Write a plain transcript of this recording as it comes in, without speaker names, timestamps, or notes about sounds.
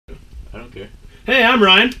Okay. Hey, I'm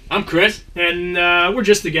Ryan. I'm Chris. And we're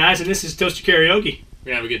just the guys, and this is Toaster Karaoke.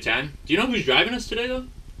 We're gonna have a good time. Do you know who's driving us today, though?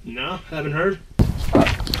 No, haven't heard. Hey,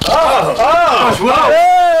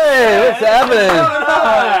 what's happening?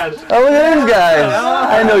 Oh, look at these guys.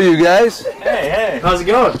 I know you guys. Hey. How's it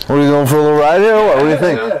going? What, are you going for a little ride here or what? What do you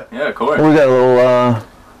think? Yeah, of course. We got a little,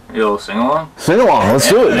 You little sing-along? sing-along. Let's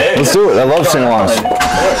do it. Let's do it. I love sing-alongs.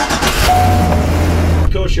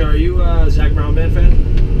 Coach, are you a Zach Brown Band fan?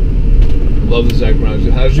 Love the Zach Brown.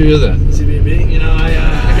 How did you hear that? CBB. You know, I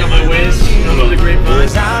got my ways. You know, the grapevine.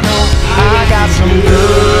 I know I got some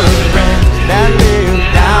good friends that live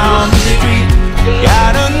down the street.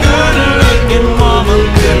 Got a good-looking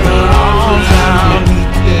woman with her arms around me.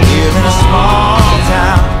 Here in a small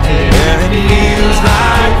town where it feels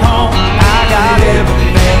like home. I got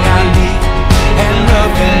everything I need and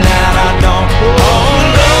nothing that I don't. Oh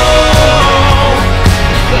no,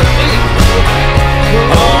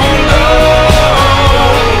 oh no.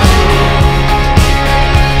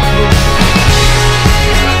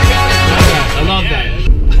 I love that.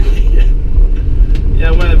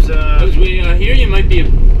 Yeah, Webbs. As we hear, you might be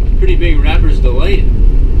a pretty big Rapper's Delight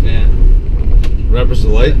fan. Rapper's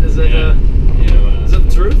Delight? Is that Yeah. is that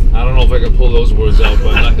the truth? I don't know if I can pull those words out,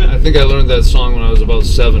 but I think I learned that song when I was about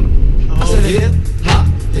 7. I said hip hop,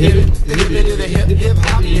 hip it, the hip to the hip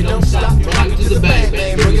hop, you don't stop. Rock it to the bang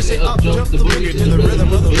bang, bring it say up, jump the boogie to the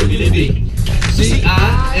rhythm of the boogie beat. See,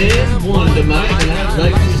 I am Wonder Mike, and I'd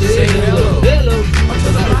like to say hello. Hello,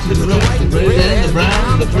 to the right, the red and the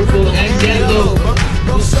brown, the purple and yellow.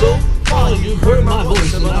 So far you've heard my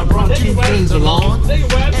voice, and I brought 2 friends along.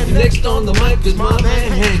 And next on the mic is my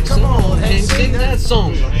man Hank. Come on, Hank, sing that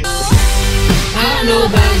song. I don't know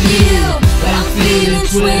about you, but I'm feeling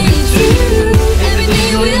 22.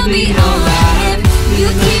 Everything will be alright. You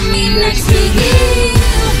keep me next to you.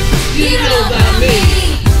 You know about me,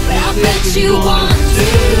 but I bet you want to.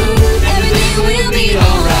 Everything will be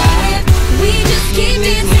alright. We just keep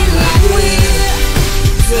dancing like we're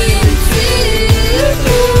 22.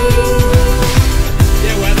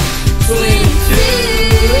 Yeah, Webb. 22.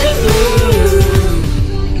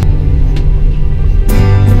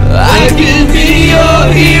 I can be your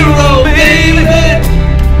hero, baby.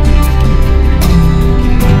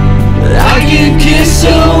 I can kiss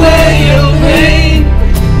away your pain.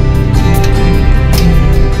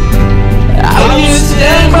 I will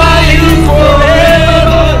stand by you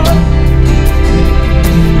forever.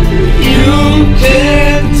 You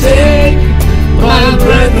can't take my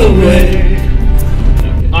breath away.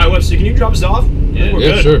 All right, Webster, can you drop us off? Yeah. We're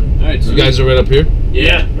Yeah, good. sure. All right, You guys are right up here?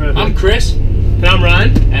 Yeah. Right up I'm here. Chris, And I'm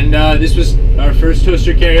Ryan. and this was our first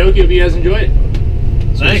Toaster Karaoke. Hope you guys enjoyed it.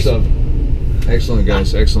 Good Thanks. stuff. Excellent,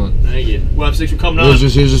 guys. Excellent. Thank you. Webster, thanks for coming on.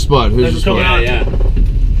 Here's your spot. Here's your Thanks for spot. coming Yeah, on.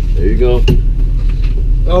 yeah. There you go.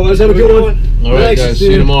 Oh, let's have a good one. All right, guys.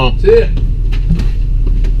 See you tomorrow. See ya.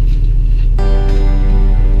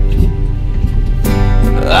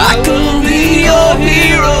 I can be your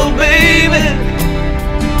hero, baby.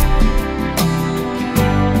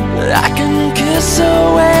 I can kiss away